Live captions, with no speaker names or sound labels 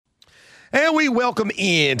And we welcome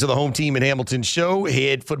in to the Home Team in Hamilton show,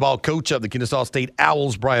 head football coach of the Kennesaw State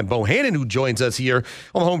Owls, Brian Bohannon, who joins us here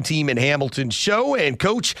on the Home Team in Hamilton show. And,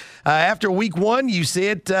 Coach, after week one, you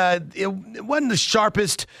said it wasn't the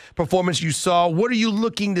sharpest performance you saw. What are you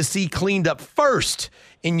looking to see cleaned up first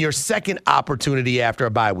in your second opportunity after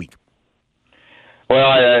a bye week? Well,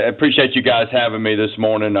 I appreciate you guys having me this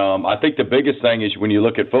morning. I think the biggest thing is when you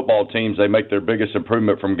look at football teams, they make their biggest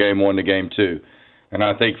improvement from game one to game two. And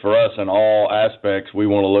I think for us in all aspects, we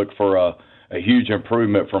want to look for a huge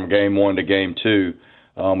improvement from game one to game two.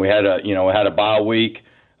 We had a bye week,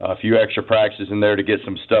 a few extra practices in there to get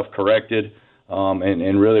some stuff corrected,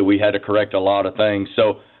 and really we had to correct a lot of things.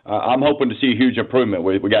 So I'm hoping to see a huge improvement.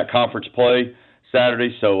 We got conference play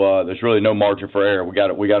Saturday, so there's really no margin for error. We got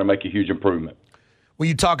to make a huge improvement. When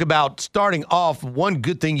you talk about starting off, one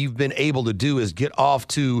good thing you've been able to do is get off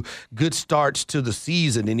to good starts to the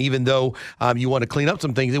season. And even though you want to clean up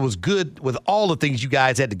some things, it was good with all the things you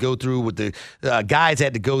guys had to go through, with the guys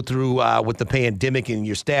had to go through with the pandemic and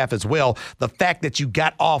your staff as well. The fact that you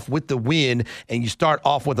got off with the win and you start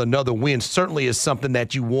off with another win certainly is something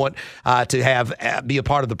that you want to have be a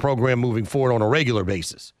part of the program moving forward on a regular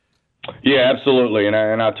basis. Yeah, absolutely. And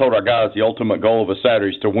I told our guys the ultimate goal of a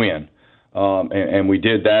Saturday is to win. And we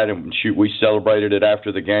did that, and we celebrated it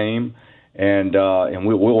after the game, and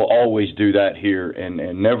we will always do that here, and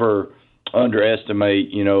never underestimate,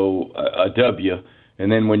 a W. And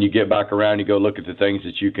then when you get back around, you go look at the things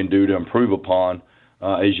that you can do to improve upon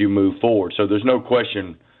as you move forward. So there's no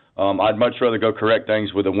question. I'd much rather go correct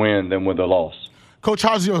things with a win than with a loss. Coach,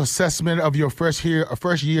 how's your assessment of your first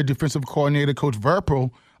year defensive coordinator, Coach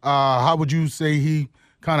Verpel? How would you say he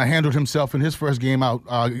kind of handled himself in his first game out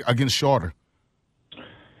against Shorter?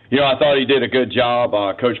 I thought he did a good job.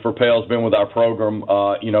 Coach Verpel's been with our program,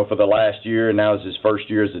 for the last year, and now is his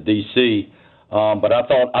first year as a DC. But I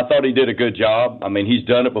thought he did a good job. I mean, he's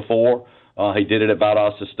done it before. He did it at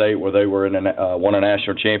Valdosta State where they were won a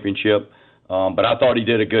national championship. But I thought he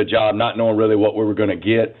did a good job, not knowing really what we were going to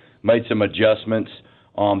get. Made some adjustments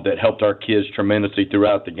that helped our kids tremendously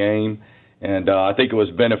throughout the game, and I think it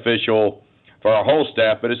was beneficial for our whole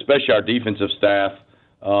staff, but especially our defensive staff,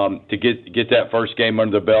 to get that first game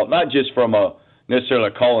under the belt, not just from necessarily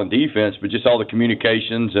a call and defense, but just all the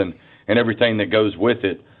communications and everything that goes with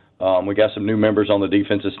it. We got some new members on the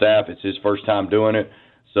defensive staff. It's his first time doing it.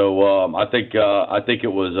 So I think it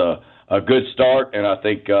was a good start, and I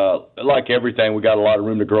think, like everything, we got a lot of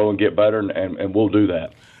room to grow and get better, and we'll do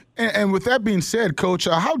that. And with that being said, Coach,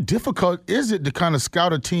 how difficult is it to kind of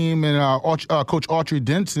scout a team and Coach Autry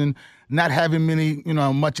Denson not having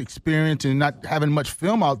much experience and not having much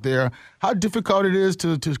film out there? How difficult it is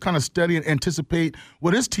to kind of study and anticipate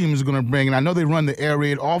what his team is going to bring? And I know they run the air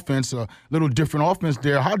raid offense, a little different offense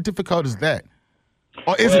there. How difficult is that?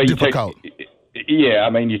 Or is it difficult? I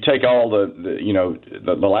mean, you take all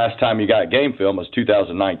the last time you got game film was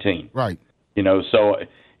 2019. Right. So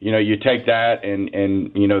you take that and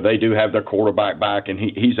they do have their quarterback back, and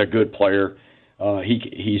he's a good player.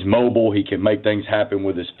 He's mobile. He can make things happen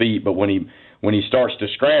with his feet. But when he starts to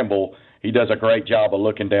scramble, he does a great job of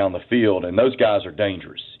looking down the field. And those guys are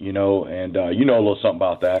dangerous, and a little something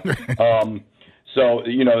about that.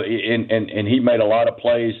 And he made a lot of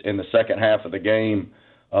plays in the second half of the game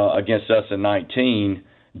against us in 19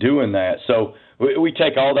 doing that. So we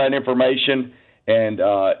take all that information and,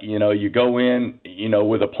 you go in,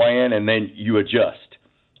 with a plan, and then you adjust.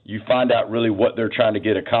 You find out really what they're trying to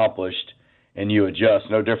get accomplished, and you adjust.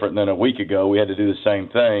 No different than a week ago. We had to do the same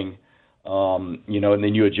thing, and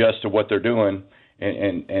then you adjust to what they're doing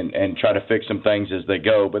and try to fix some things as they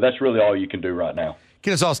go. But that's really all you can do right now.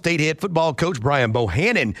 Kennesaw State head football coach Brian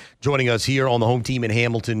Bohannon joining us here on the Home Team in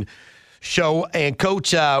Hamilton show. And,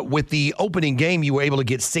 Coach, with the opening game, you were able to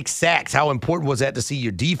get 6 sacks. How important was that to see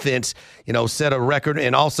your defense, set a record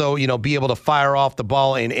and also, be able to fire off the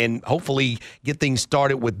ball and hopefully get things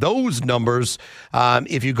started with those numbers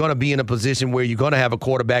if you're going to be in a position where you're going to have a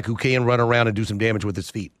quarterback who can run around and do some damage with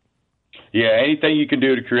his feet? Yeah, anything you can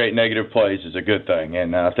do to create negative plays is a good thing.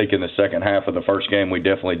 And I think in the second half of the first game, we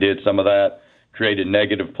definitely did some of that, created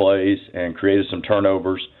negative plays and created some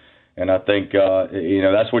turnovers. And I think,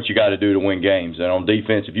 that's what you got to do to win games. And on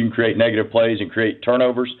defense, if you can create negative plays and create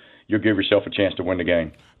turnovers, you'll give yourself a chance to win the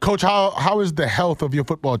game. Coach, how is the health of your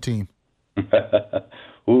football team?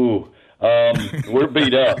 We're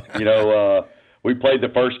beat up. We played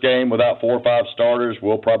the first game without 4 or 5 starters.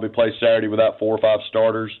 We'll probably play Saturday without 4 or 5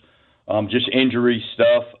 starters. Just injury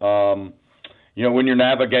stuff. When you're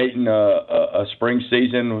navigating a spring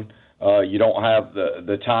season, you don't have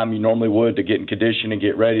the time you normally would to get in condition and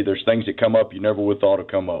get ready. There's things that come up you never would have thought would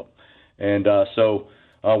come up. And so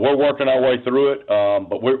we're working our way through it,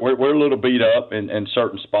 but we're a little beat up in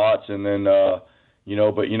certain spots, and then but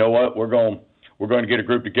you know what, we're going to get a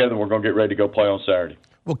group together, and we're going to get ready to go play on Saturday.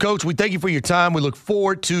 Well, Coach, we thank you for your time. We look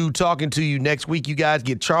forward to talking to you next week. You guys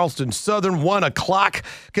get Charleston Southern, 1 o'clock.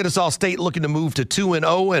 Kennesaw State looking to move to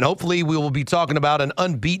 2-0, and hopefully we will be talking about an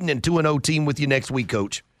unbeaten and 2-0 team with you next week,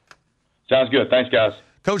 Coach. Sounds good. Thanks, guys.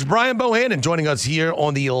 Coach Brian Bohannon joining us here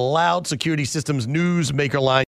on the Loud Security Systems Newsmaker Line.